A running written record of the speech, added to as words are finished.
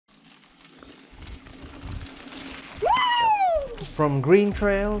from green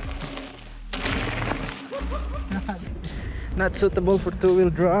trails. Not suitable for two-wheel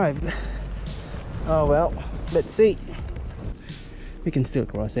drive. Oh well, let's see. We can still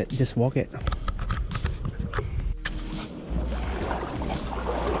cross it, just walk it.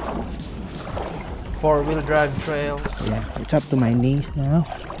 Four-wheel drive trails. Yeah, it's up to my knees now.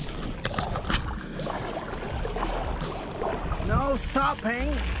 No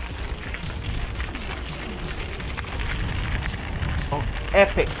stopping. Oh,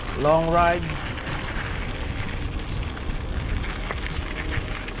 epic long rides.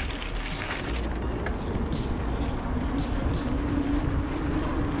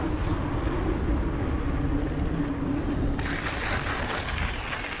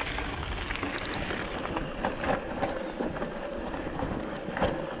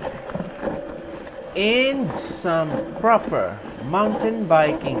 And some proper mountain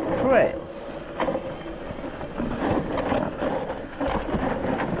biking trails.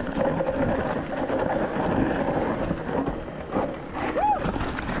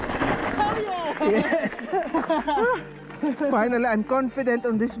 Yes. Finally, I'm confident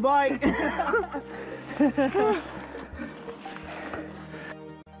on this bike.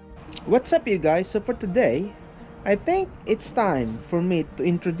 What's up, you guys? So for today, I think it's time for me to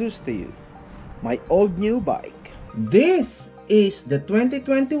introduce to you my old new bike. This is the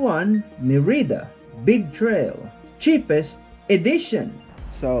 2021 Merida Big Trail cheapest edition.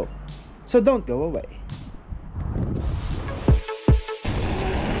 So don't go away.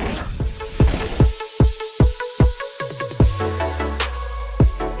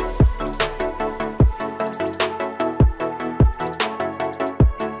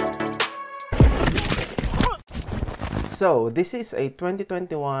 So this is a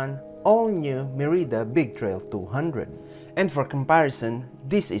 2021 all-new Merida Big Trail 200, and for comparison,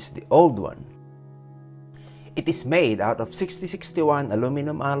 this is the old one. It is made out of 6061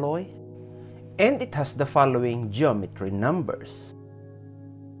 aluminum alloy, and it has the following geometry numbers.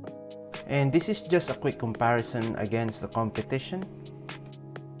 And this is just a quick comparison against the competition.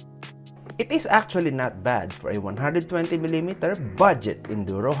 It is actually not bad for a 120mm budget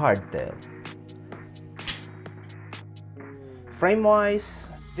enduro hardtail. Frame-wise,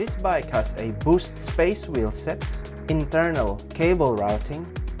 this bike has a boost space wheel set, internal cable routing,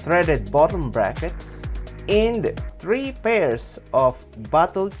 threaded bottom brackets, and 3 pairs of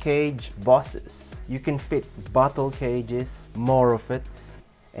bottle cage bosses. You can fit bottle cages, morophyts,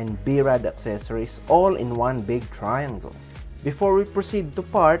 and B-rad accessories all in one big triangle. Before we proceed to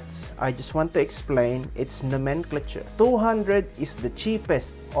parts, I just want to explain its nomenclature. 200 is the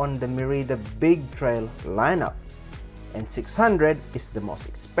cheapest on the Merida Big Trail lineup, and 600 is the most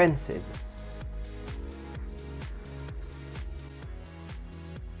expensive.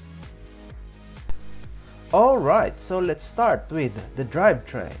 Alright, so let's start with the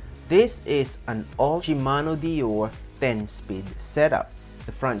drivetrain. This is an all Shimano Deore 10-speed setup.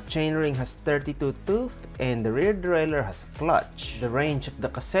 The front chainring has 32 tooth and the rear derailleur has a clutch. The range of the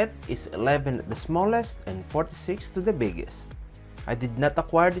cassette is 11 at the smallest and 46 to the biggest. I did not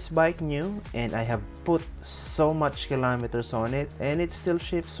acquire this bike new, and I have put so much kilometers on it, and it still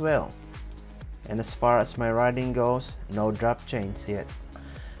shifts well. And as far as my riding goes, no drop chains yet.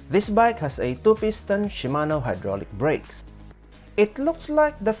 This bike has a 2-piston Shimano hydraulic brakes. It looks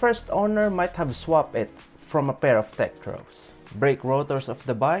like the first owner might have swapped it from a pair of Tektros. Brake rotors of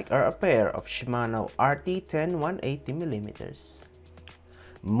the bike are a pair of Shimano RT10 180mm.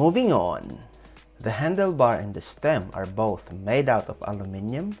 Moving on. The handlebar and the stem are both made out of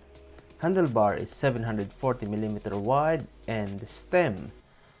aluminium. Handlebar is 740mm wide and the stem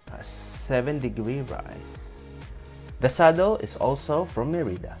has 7-degree rise. The saddle is also from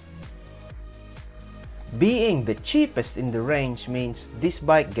Merida. Being the cheapest in the range means this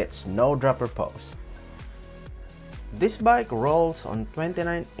bike gets no dropper post. This bike rolls on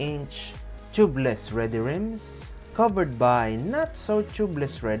 29-inch tubeless ready rims, covered by not so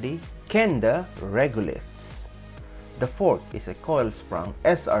tubeless ready Kenda regoliths. The fork is a coil-sprung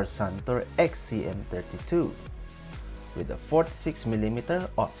SR Santor XCM32 with a 46mm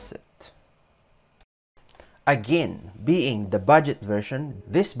offset. Again, being the budget version,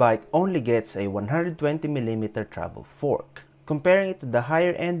 this bike only gets a 120mm travel fork. Comparing it to the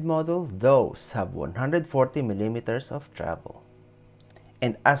higher end model, those have 140mm of travel.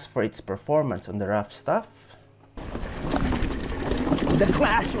 And as for its performance on the rough stuff, the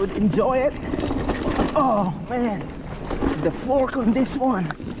Clash would enjoy it. Oh man, the fork on this one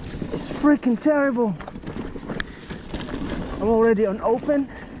is freaking terrible. I'm already on open.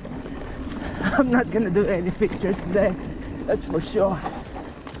 I'm not gonna do any pictures today, that's for sure.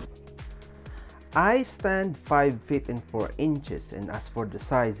 I stand 5 feet and 4 inches, and as for the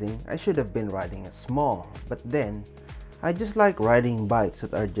sizing, I should have been riding a small, but then I just like riding bikes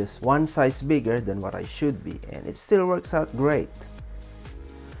that are just one size bigger than what I should be, and it still works out great.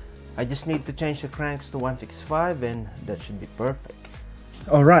 I just need to change the cranks to 165 and that should be perfect.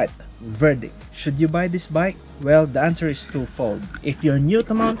 Alright, verdict. Should you buy this bike? Well, the answer is twofold. If you're new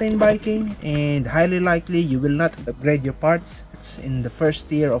to mountain biking, and highly likely you will not upgrade your parts in the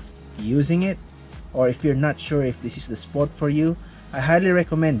first year of using it, or if you're not sure if this is the sport for you, I highly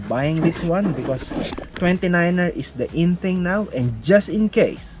recommend buying this one because 29er is the in thing now, and just in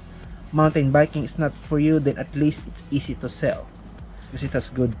case mountain biking is not for you, then at least it's easy to sell because it has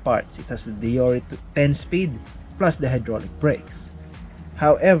good parts. It has the Deore 10-speed plus the hydraulic brakes.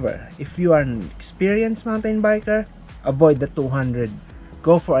 However, if you are an experienced mountain biker, avoid the 200.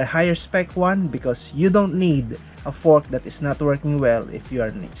 Go for a higher spec one because you don't need a fork that is not working well if you are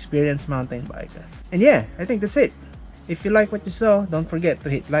an experienced mountain biker. And yeah, I think that's it. If you like what you saw, don't forget to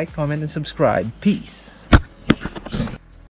hit like, comment, and subscribe. Peace!